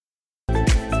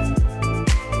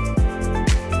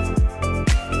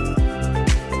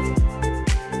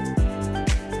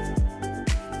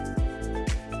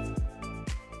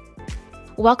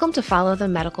Welcome to Follow the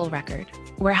Medical Record,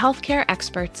 where healthcare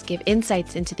experts give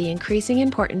insights into the increasing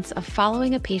importance of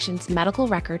following a patient's medical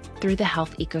record through the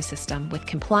health ecosystem with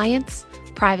compliance,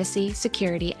 privacy,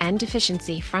 security, and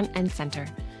efficiency front and center.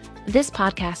 This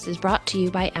podcast is brought to you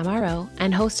by MRO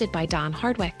and hosted by Don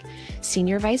Hardwick,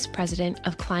 Senior Vice President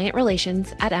of Client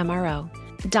Relations at MRO.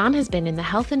 Don has been in the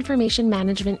health information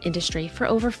management industry for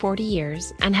over 40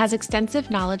 years and has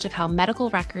extensive knowledge of how medical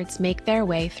records make their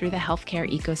way through the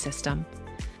healthcare ecosystem.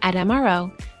 At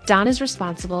MRO, Don is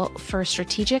responsible for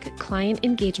strategic client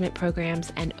engagement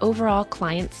programs and overall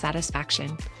client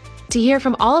satisfaction. To hear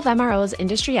from all of MRO's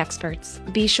industry experts,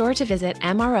 be sure to visit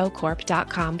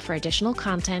mrocorp.com for additional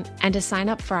content and to sign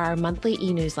up for our monthly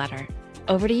e-newsletter.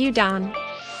 Over to you, Don.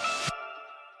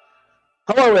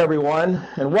 Hello, everyone,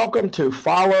 and welcome to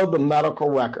Follow the Medical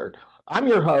Record. I'm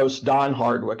your host, Don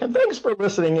Hardwick, and thanks for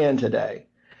listening in today.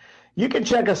 You can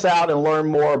check us out and learn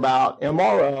more about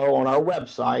MRO on our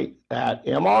website at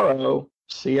mrocorp.com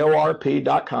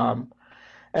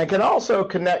and can also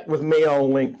connect with me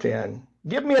on LinkedIn.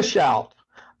 Give me a shout.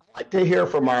 I'd like to hear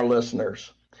from our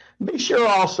listeners. Be sure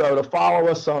also to follow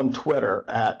us on Twitter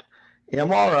at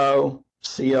mrocorp.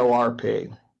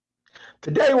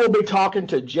 Today we'll be talking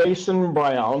to Jason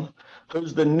Brown,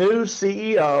 who's the new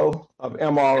CEO of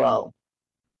MRO.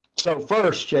 So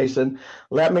first, Jason,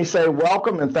 let me say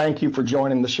welcome and thank you for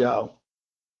joining the show.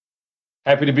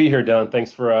 Happy to be here, Don.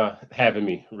 Thanks for having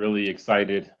me. Really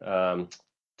excited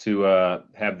to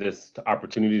have this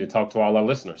opportunity to talk to all our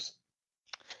listeners.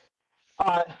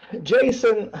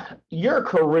 Jason, your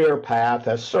career path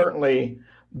has certainly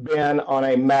been on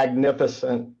a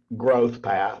magnificent growth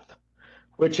path,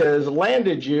 which has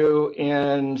landed you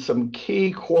in some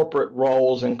key corporate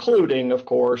roles, including, of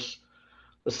course,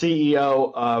 the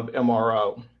CEO of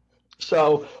MRO.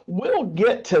 So we'll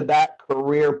get to that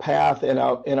career path in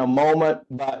a moment,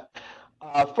 but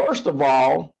first of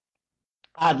all,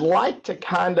 I'd like to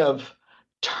kind of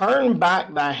turn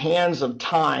back the hands of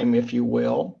time, if you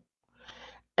will,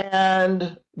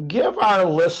 and give our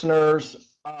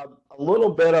listeners a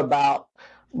little bit about,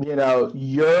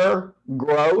 your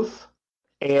growth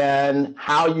and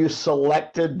how you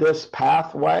selected this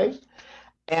pathway.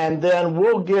 And then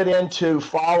we'll get into,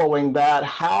 following that,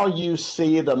 how you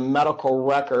see the medical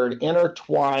record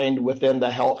intertwined within the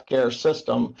healthcare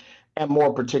system, and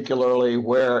more particularly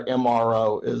where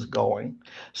MRO is going.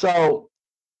 So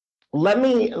let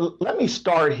me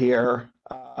start here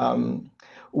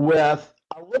with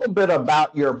a little bit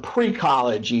about your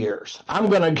pre-college years. I'm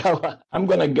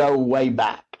gonna go way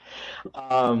back.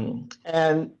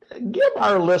 And give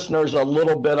our listeners a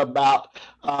little bit about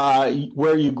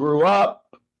where you grew up,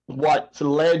 what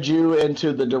led you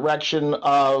into the direction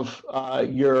of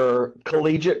your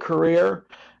collegiate career,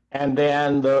 and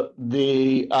then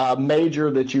the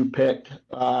major that you picked,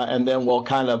 and then we'll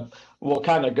kind of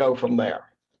go from there.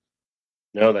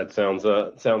 No, that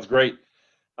sounds great.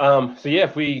 So yeah,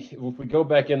 if we go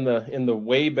back in the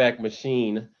way back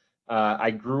machine,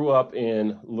 I grew up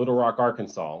in Little Rock,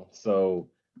 Arkansas. So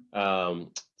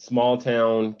small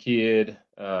town kid,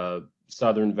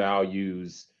 Southern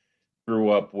values.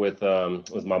 Grew up with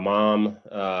my mom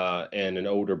and an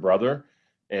older brother,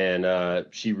 and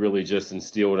she really just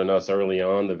instilled in us early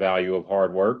on the value of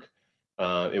hard work.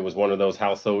 It was one of those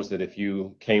households that if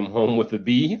you came home with a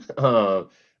B,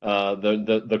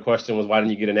 the question was, why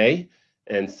didn't you get an A?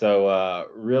 And so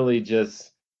really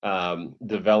just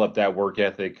developed that work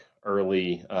ethic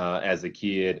early as a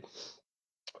kid,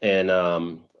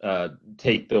 and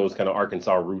take those kind of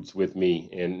Arkansas roots with me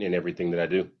in everything that I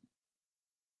do.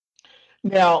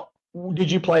 Now,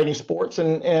 did you play any sports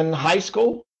in high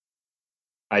school?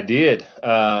 I did.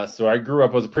 So I grew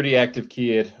up as a pretty active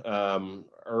kid.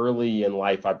 Early in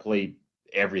life, I played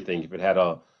everything. If it had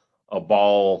a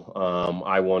ball,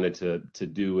 I wanted to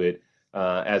do it.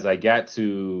 As I got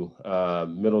to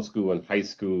middle school and high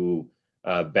school,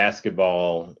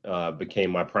 basketball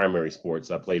became my primary sports.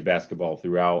 I played basketball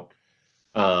throughout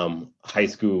high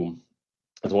school.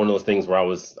 It's one of those things where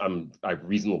I'm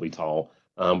reasonably tall.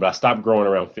 But I stopped growing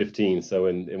around 15. So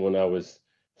when I was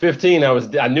 15,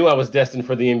 I knew I was destined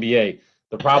for the NBA.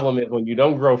 The problem is when you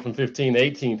don't grow from 15 to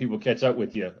 18, people catch up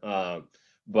with you.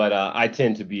 But I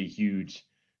tend to be a huge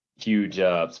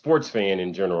sports fan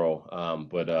in general.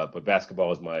 But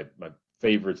basketball is my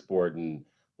favorite sport, and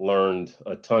learned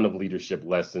a ton of leadership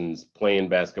lessons playing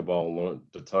basketball. Learned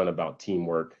a ton about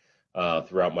teamwork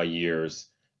throughout my years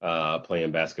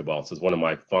playing basketball. So it's one of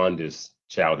my fondest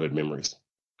childhood memories.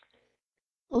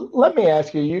 Let me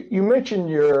ask you. You mentioned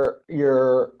your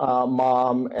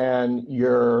mom and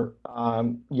your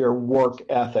work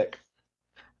ethic.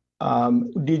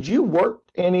 Did you work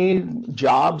any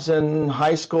jobs in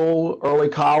high school, early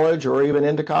college, or even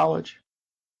into college?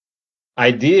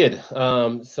 I did.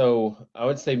 So I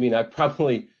would say, I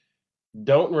probably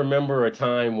don't remember a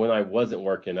time when I wasn't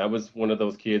working. I was one of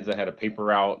those kids that had a paper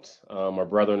route. My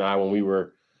brother and I, when we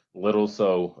were little.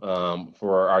 So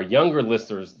for our younger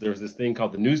listeners, there's this thing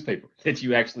called the newspaper that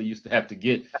you actually used to have to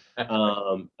get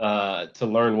to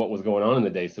learn what was going on in the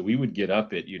day. So we would get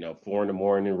up at 4 in the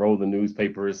morning, roll the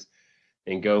newspapers,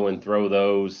 and go and throw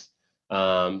those.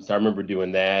 So I remember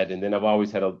doing that, and then I've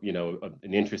always had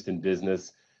an interest in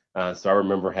business. So I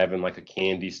remember having like a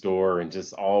candy store, and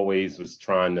just always was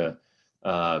trying to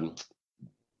um,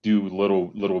 do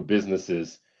little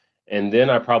businesses. And then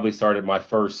I probably started my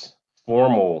first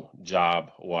formal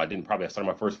job. Well, I didn't probably. I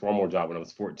started my first formal job when I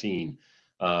was 14,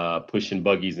 pushing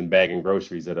buggies and bagging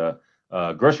groceries at a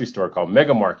grocery store called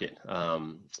Mega Market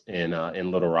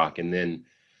in Little Rock. And then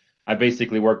I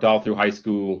basically worked all through high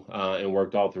school and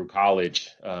worked all through college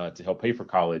to help pay for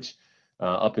college.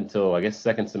 Up until I guess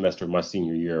second semester of my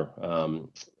senior year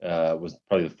was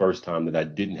probably the first time that I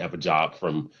didn't have a job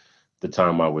from the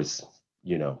time I was,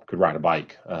 could ride a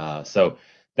bike. So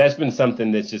that's been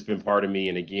something that's just been part of me.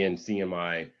 And again, seeing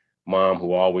my mom,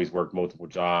 who always worked multiple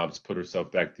jobs, put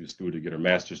herself back through school to get her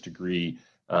master's degree,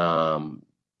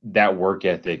 that work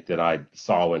ethic that I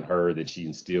saw in her, that she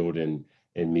instilled in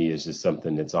me, is just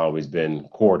something that's always been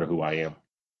core to who I am.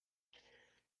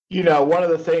 One of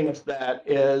the things that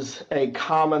is a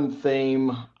common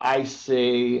theme I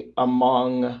see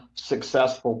among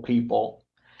successful people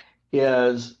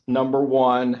is, number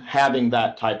one, having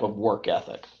that type of work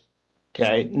ethic.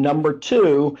 Okay. Number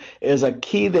two is a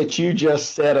key that you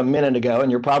just said a minute ago, and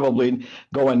you're probably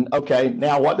going, okay,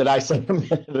 now what did I say a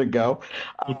minute ago?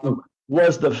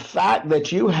 Was the fact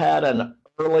that you had an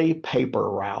early paper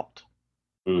route.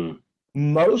 Mm.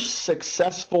 Most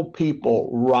successful people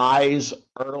rise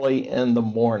early in the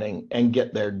morning and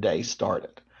get their day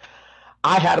started.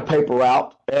 I had a paper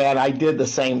route and I did the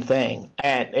same thing.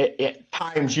 And at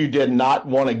times you did not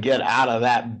want to get out of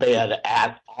that bed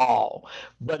at all.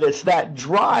 But it's that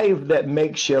drive that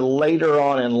makes you later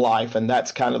on in life. And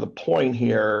that's kind of the point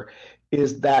here,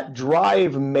 is that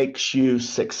drive makes you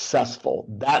successful.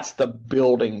 That's the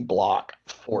building block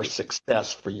for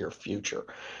success for your future.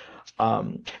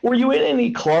 Were you in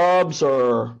any clubs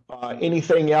or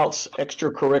anything else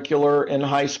extracurricular in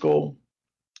high school?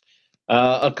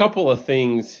 A couple of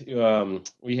things.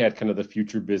 We had kind of the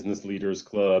Future Business Leaders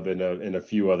Club and a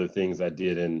few other things I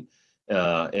did in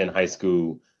high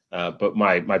school. But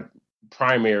my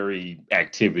primary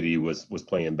activity was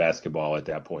playing basketball at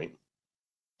that point.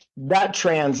 That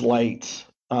translates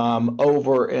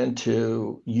over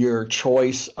into your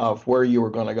choice of where you were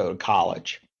going to go to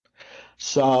college.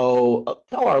 So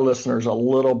tell our listeners a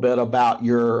little bit about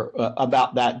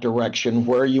about that direction,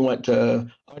 where you went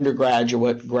to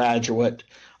undergraduate, graduate,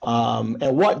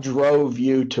 and what drove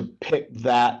you to pick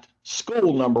that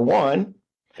school, number one,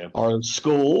 or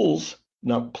schools,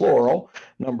 plural,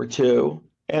 number two,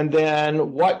 and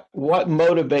then what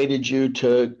motivated you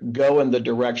to go in the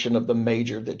direction of the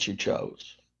major that you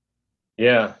chose?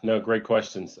 Yeah, no, great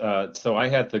questions. So I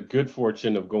had the good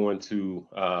fortune of going to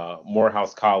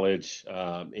Morehouse College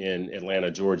in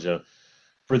Atlanta, Georgia.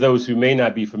 For those who may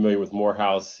not be familiar with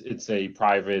Morehouse, it's a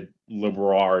private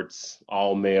liberal arts,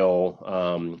 all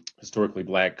male, historically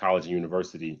Black college and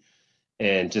university,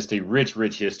 and just a rich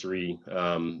history.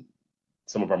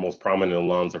 Some of our most prominent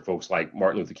alums are folks like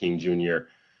Martin Luther King Jr.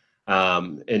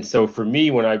 And so for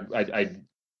me, when I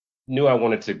knew I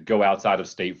wanted to go outside of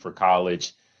state for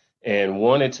college, and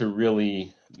wanted to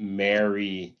really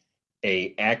marry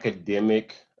a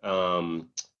academic,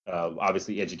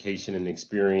 obviously education and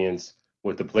experience,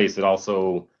 with a place that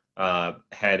also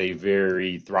had a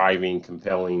very thriving,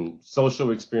 compelling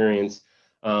social experience,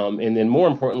 and then more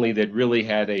importantly, that really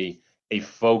had a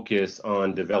focus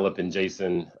on developing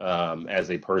Jason as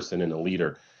a person and a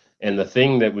leader. And the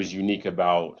thing that was unique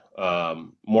about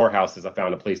Morehouse is I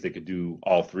found a place that could do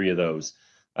all three of those.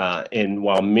 And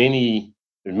while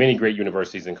there's many great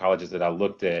universities and colleges that I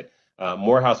looked at,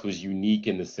 Morehouse was unique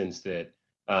in the sense that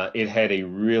it had a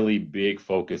really big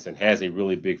focus, and has a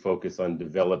really big focus, on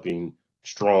developing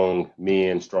strong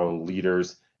men, strong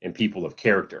leaders, and people of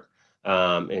character.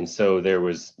 And so there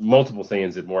was multiple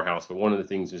things at Morehouse, but one of the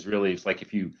things is really, it's like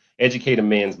if you educate a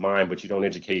man's mind, but you don't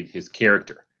educate his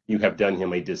character, you have done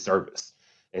him a disservice.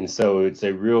 And so it's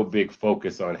a real big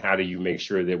focus on how do you make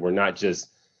sure that we're not just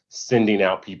sending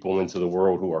out people into the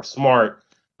world who are smart,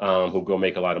 who go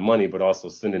make a lot of money, but also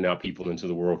sending out people into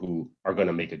the world who are going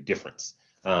to make a difference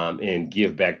and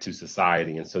give back to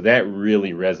society. And so that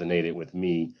really resonated with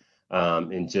me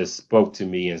and just spoke to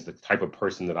me as the type of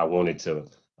person that I wanted to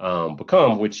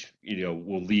become, which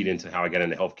will lead into how I got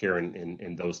into healthcare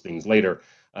and those things later.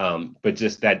 But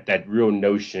just that real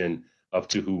notion of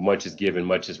to whom much is given,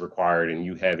 much is required, and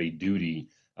you have a duty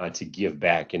to give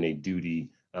back and a duty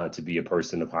to be a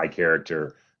person of high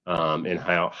character and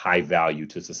high value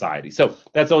to society. So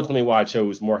that's ultimately why I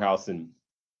chose Morehouse. And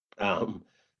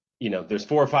there's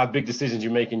 4 or 5 big decisions you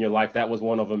make in your life. That was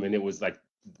one of them, and it was like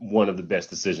one of the best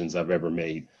decisions I've ever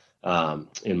made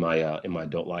in my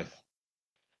adult life.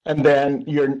 And then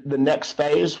the next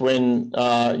phase when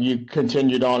you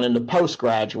continued on into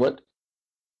postgraduate.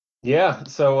 Yeah.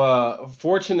 So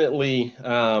fortunately,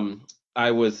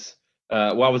 I was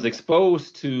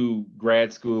exposed to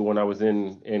grad school when I was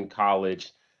in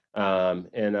college,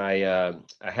 and I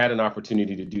had an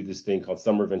opportunity to do this thing called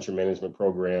Summer Venture Management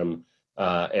Program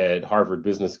at Harvard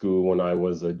Business School when I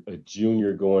was a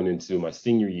junior going into my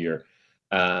senior year,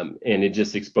 and it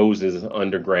just exposes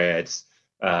undergrads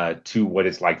to what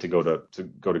it's like to go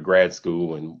to grad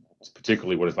school, and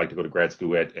particularly what it's like to go to grad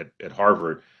school at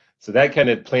Harvard. So that kind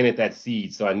of planted that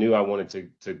seed. So I knew I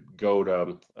wanted to go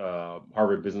to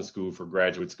Harvard Business School for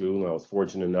graduate school, and I was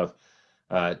fortunate enough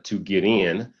to get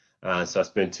in. So I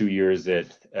spent 2 years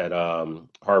at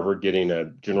Harvard getting a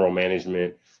general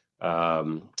management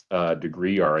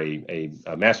degree, or a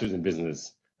master's in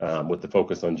business with the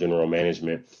focus on general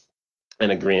management.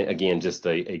 And again, just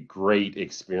a great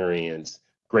experience,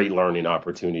 great learning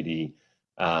opportunity.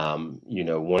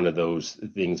 One of those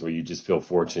things where you just feel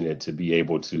fortunate to be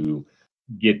able to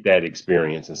get that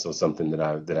experience. And so something that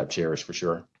I've cherished for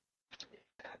sure.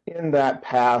 In that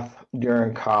path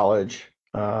during college,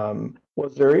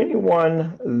 was there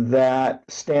anyone that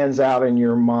stands out in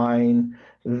your mind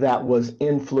that was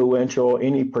influential,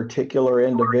 any particular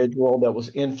individual that was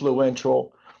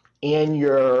influential in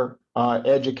your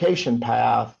education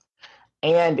path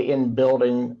and in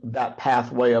building that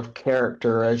pathway of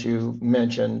character, as you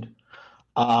mentioned,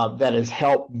 that has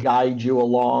helped guide you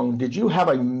along? Did you have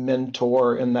a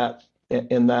mentor in that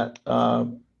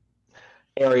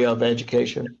area of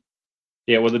education?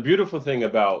 Yeah, well, the beautiful thing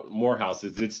about Morehouse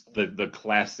is it's the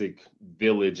classic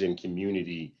village and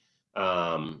community.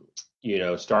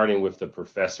 Starting with the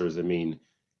professors. I mean,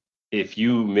 if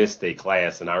you missed a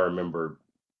class, and I remember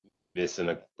missing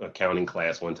an accounting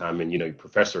class one time, and your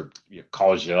professor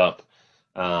calls you up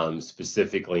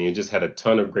specifically, and just had a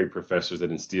ton of great professors that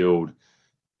instilled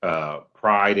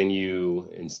pride in you,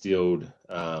 instilled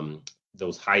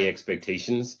those high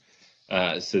expectations.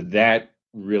 So that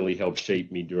really helped shape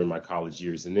me during my college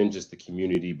years. And then just the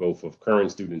community, both of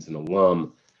current students and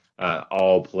alum,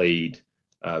 all played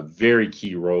very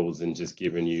key roles in just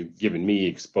giving me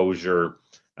exposure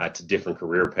to different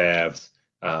career paths,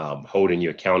 holding you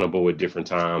accountable at different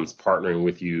times, partnering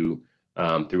with you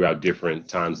throughout different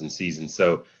times and seasons.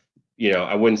 So,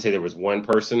 I wouldn't say there was one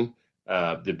person.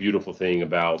 The beautiful thing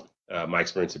about my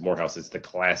experience at Morehouse is the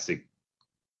classic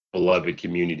beloved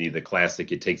community, the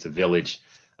classic, it takes a village.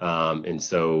 And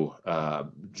so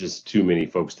just too many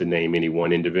folks to name any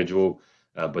one individual,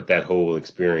 but that whole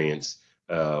experience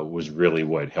was really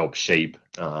what helped shape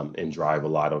and drive a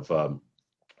lot of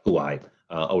who I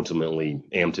ultimately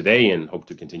am today and hope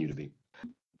to continue to be.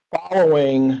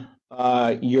 Following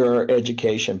your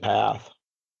education path,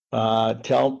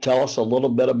 tell us a little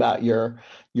bit about your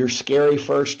scary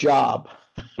first job.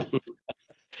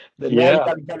 Now you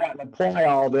got to get out and apply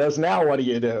all this. Now what do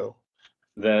you do?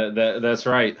 That's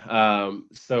right.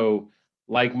 So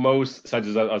like most, I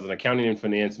was an accounting and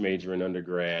finance major in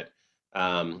undergrad.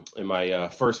 And my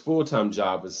first full-time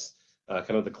job was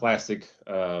kind of the classic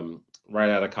right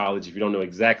out of college. If you don't know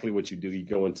exactly what you do, you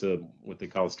go into what they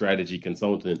call strategy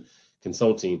consulting,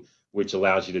 which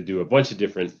allows you to do a bunch of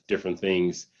different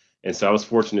things. And so I was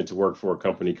fortunate to work for a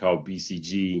company called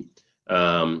BCG,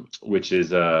 which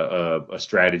is a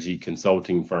strategy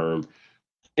consulting firm.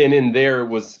 And in there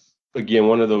was, again,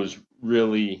 one of those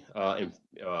really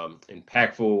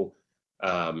impactful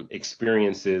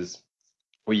experiences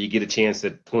where you get a chance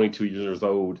at 22 years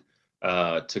old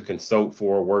to consult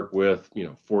for, work with,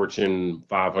 Fortune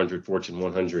 500, Fortune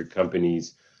 100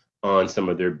 companies on some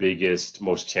of their biggest,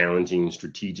 most challenging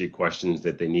strategic questions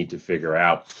that they need to figure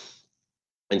out.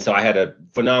 And so I had a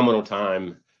phenomenal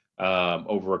time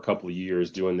over a couple of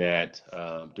years doing that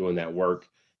work.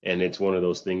 And it's one of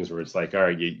those things where it's like, all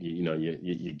right,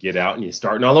 you get out and you're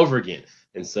starting all over again.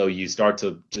 And so you start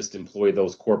to just employ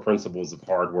those core principles of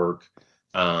hard work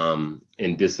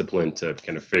and discipline to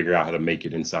kind of figure out how to make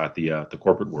it inside the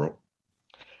corporate world.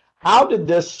 How did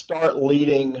this start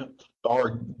leading,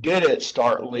 or did it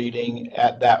start leading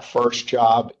at that first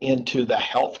job into the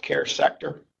healthcare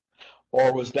sector?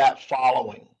 or was that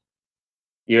following?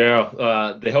 Yeah,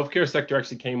 the healthcare sector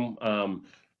actually came,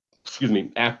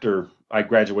 after I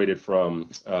graduated from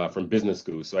business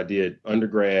school. So I did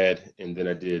undergrad, and then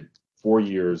I did 4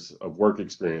 years of work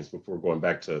experience before going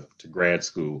back to grad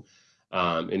school.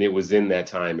 And it was in that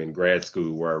time in grad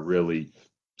school where I really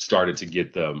started to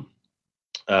get the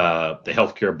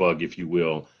healthcare bug, if you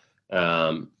will,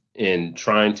 in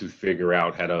trying to figure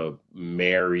out how to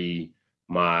marry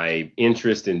my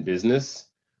interest in business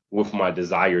with my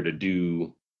desire to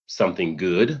do something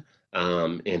good,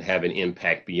 and have an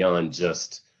impact beyond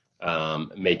just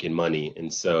making money.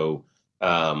 And so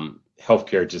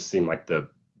healthcare just seemed like the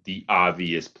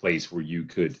obvious place where you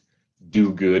could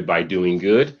do good by doing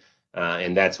good.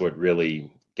 And that's what really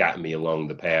got me along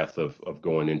the path of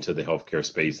going into the healthcare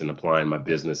space and applying my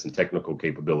business and technical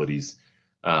capabilities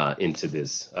into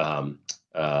this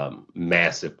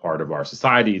massive part of our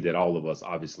society that all of us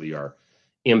obviously are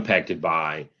impacted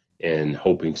by, and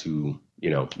hoping to,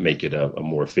 make it a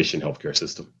more efficient healthcare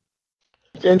system.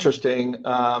 It's interesting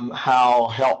how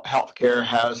healthcare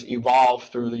has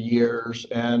evolved through the years.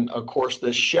 And of course,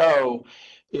 this show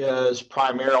is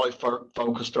primarily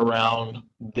focused around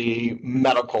the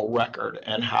medical record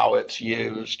and how it's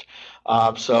used.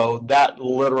 So that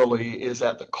literally is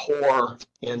at the core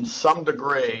in some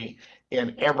degree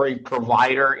in every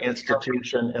provider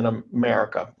institution in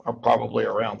America, or probably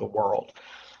around the world.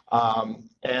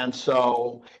 And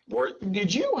so,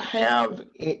 did you have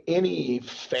any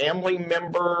family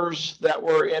members that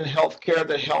were in healthcare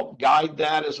that helped guide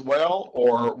that as well,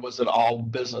 or was it all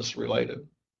business related?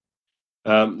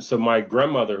 So my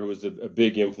grandmother, who was a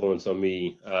big influence on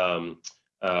me,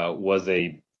 was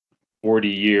a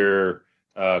 40-year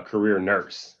career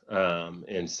nurse.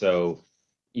 And so,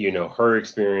 her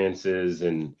experiences,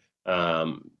 and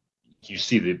you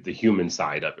see the human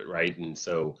side of it, right? And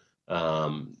so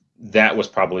that was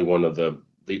probably one of the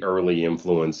early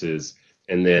influences.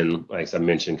 And then, like I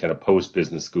mentioned, kind of post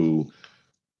business school,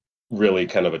 really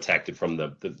kind of attacked it from the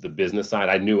business side.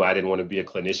 I knew I didn't want to be a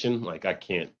clinician. Like, I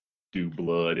can't do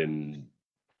blood and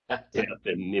death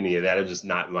and any of that. It's just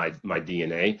not my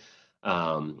DNA.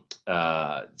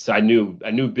 So I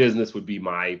knew business would be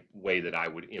my way that I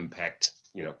would impact,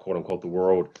 quote unquote, the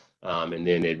world. And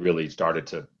then it really started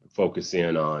to focus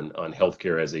in on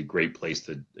healthcare as a great place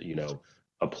to,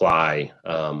 apply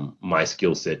my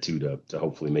skill set to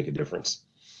hopefully make a difference.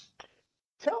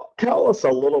 Tell us a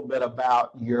little bit about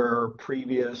your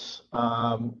previous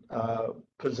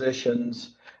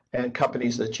positions and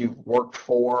companies that you've worked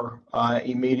for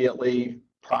immediately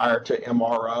prior to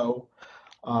MRO.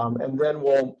 And then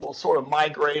we'll sort of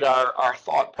migrate our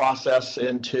thought process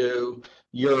into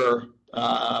your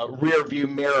rear view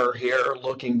mirror here,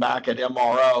 looking back at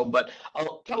MRO. But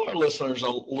I'll tell our listeners a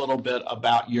little bit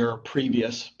about your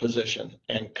previous position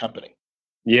and company.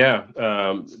 Yeah,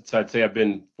 so I'd say I've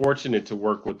been fortunate to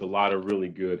work with a lot of really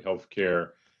good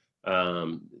healthcare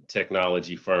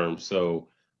technology firms. So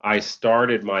I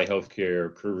started my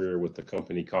healthcare career with a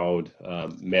company called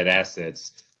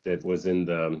MedAssets that was in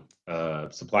the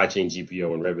supply chain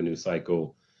GPO and revenue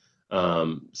cycle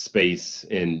space,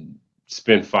 and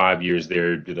spent 5 years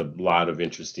there, did a lot of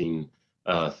interesting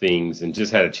things, and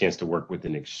just had a chance to work with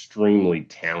an extremely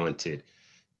talented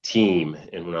team.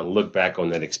 And when I look back on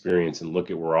that experience and look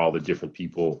at where all the different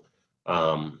people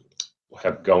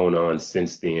have gone on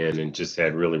since then and just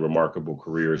had really remarkable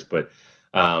careers. But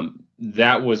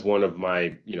that was one of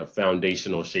my,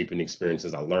 foundational shaping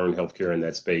experiences. I learned healthcare in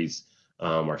that space.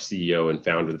 Our CEO and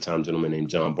founder at the time, a gentleman named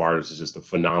John Bartis, is just a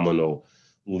phenomenal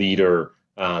leader,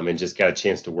 and just got a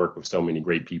chance to work with so many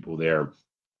great people there,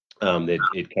 that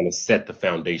it kind of set the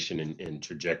foundation and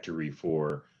trajectory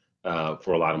for a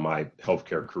lot of my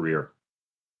healthcare career.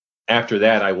 After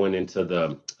that, I went into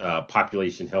the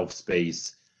population health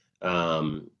space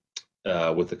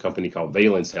with a company called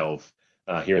Valence Health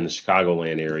here in the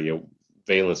Chicagoland area.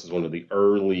 Valence is one of the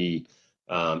early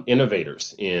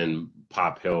innovators in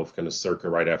pop health, kind of circa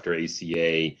right after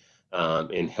ACA,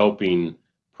 in helping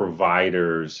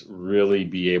providers really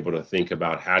be able to think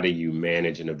about how do you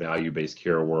manage in a value-based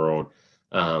care world,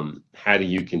 how do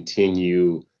you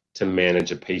continue to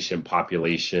manage a patient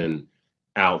population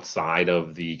outside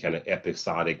of the kind of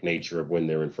episodic nature of when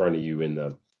they're in front of you in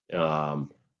the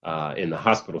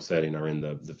hospital setting or in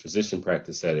the physician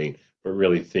practice setting, but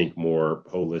really think more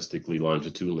holistically,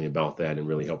 longitudinally about that, and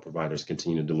really help providers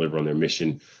continue to deliver on their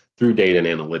mission through data and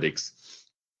analytics.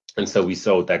 And so we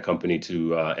sold that company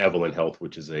to Evolent Health,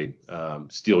 which is a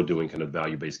still doing kind of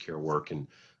value-based care work, and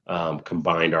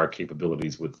combined our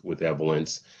capabilities with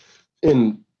Evolent's,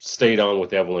 and stayed on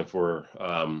with Evolent for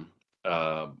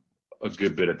a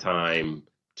good bit of time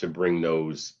to bring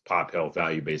those pop health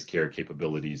value-based care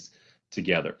capabilities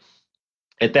together.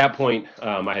 At that point,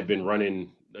 I had been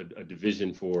running a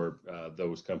division for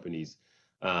those companies.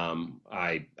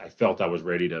 I felt I was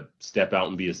ready to step out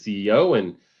and be a CEO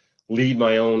and lead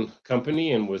my own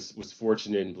company, and was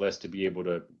fortunate and blessed to be able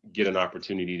to get an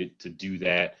opportunity to do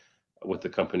that with a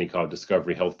company called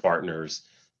Discovery Health Partners.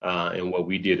 And what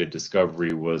we did at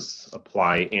Discovery was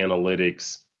apply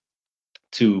analytics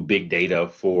to big data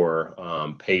for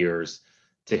payers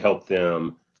to help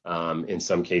them, in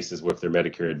some cases with their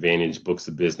Medicare Advantage books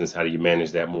of business. How do you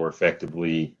manage that more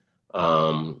effectively,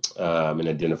 and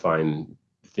identifying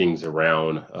things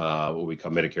around what we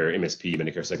call Medicare MSP,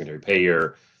 Medicare Secondary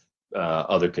Payer,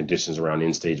 other conditions around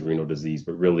end-stage renal disease,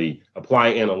 but really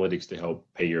apply analytics to help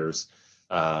payers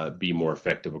be more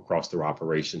effective across their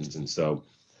operations. And so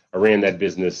I ran that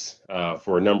business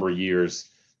for a number of years.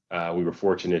 We were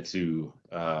fortunate to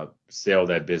sell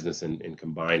that business and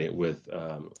combine it with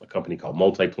a company called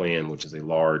MultiPlan, which is a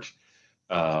large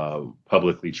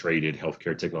publicly traded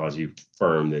healthcare technology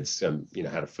firm that's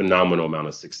had a phenomenal amount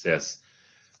of success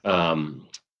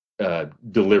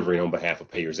delivering on behalf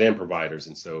of payers and providers.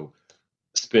 And so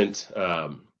spent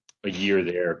a year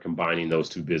there combining those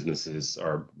two businesses,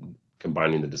 or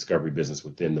combining the Discovery business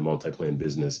within the MultiPlan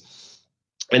business.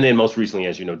 And then most recently,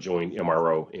 as you know, joined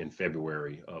MRO in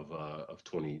February of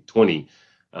 2020.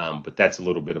 But that's a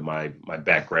little bit of my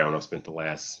background. I've spent the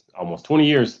last almost 20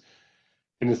 years,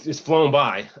 and it's flown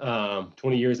by,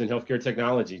 20 years in healthcare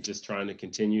technology, just trying to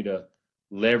continue to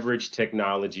leverage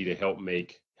technology to help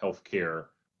make healthcare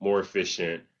more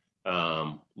efficient,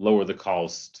 lower the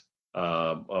cost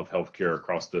of healthcare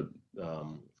across the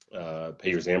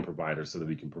payers and providers, so that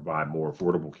we can provide more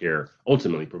affordable care,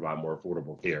 ultimately provide more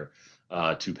affordable care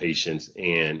to patients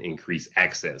and increase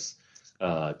access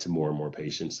to more and more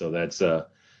patients. So that's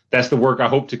the work I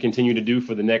hope to continue to do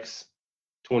for the next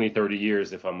 20, 30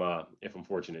 years if I'm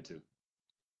fortunate to.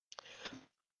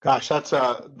 Gosh,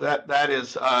 that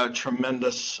is a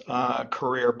tremendous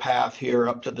career path here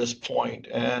up to this point,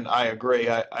 and I agree.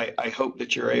 I hope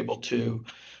that you're able to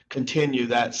continue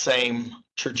that same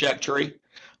trajectory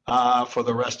for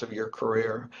the rest of your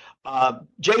career.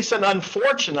 Jason,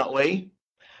 unfortunately,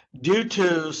 due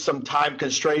to some time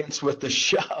constraints with the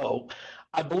show,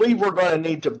 I believe we're going to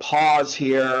need to pause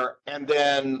here and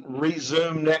then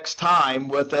resume next time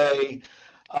with a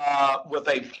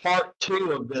part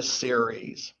 2 of this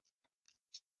series.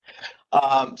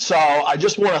 So I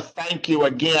just want to thank you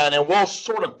again, and we'll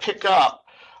sort of pick up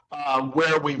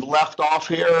where we've left off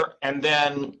here, and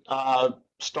then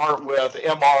start with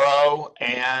MRO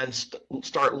and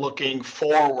start looking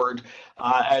forward,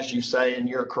 as you say, in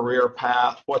your career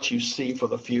path, what you see for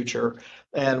the future,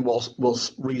 and we'll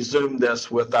resume this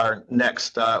with our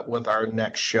next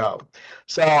show.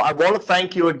 So I want to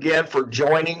thank you again for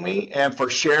joining me and for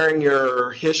sharing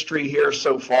your history here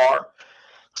so far.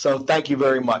 So thank you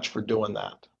very much for doing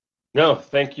that. No,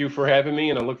 thank you for having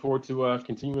me, and I look forward to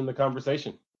continuing the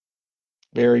conversation.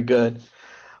 Very good.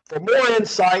 For more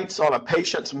insights on a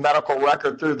patient's medical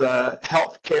record through the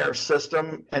healthcare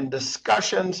system and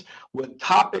discussions with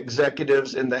top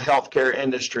executives in the healthcare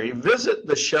industry, visit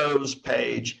the show's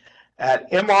page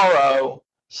at mrocorp.com.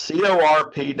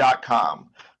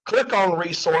 Click on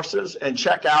resources and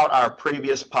check out our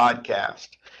previous podcast.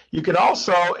 You can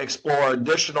also explore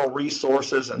additional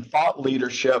resources and thought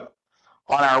leadership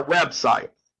on our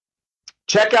website.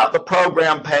 Check out the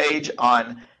program page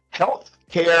on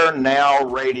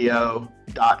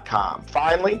healthcarenowradio.com.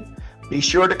 Finally, be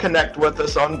sure to connect with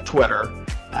us on Twitter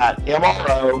at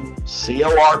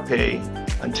MROCORP.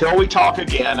 Until we talk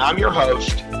again, I'm your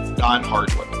host, Don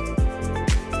Hartwood.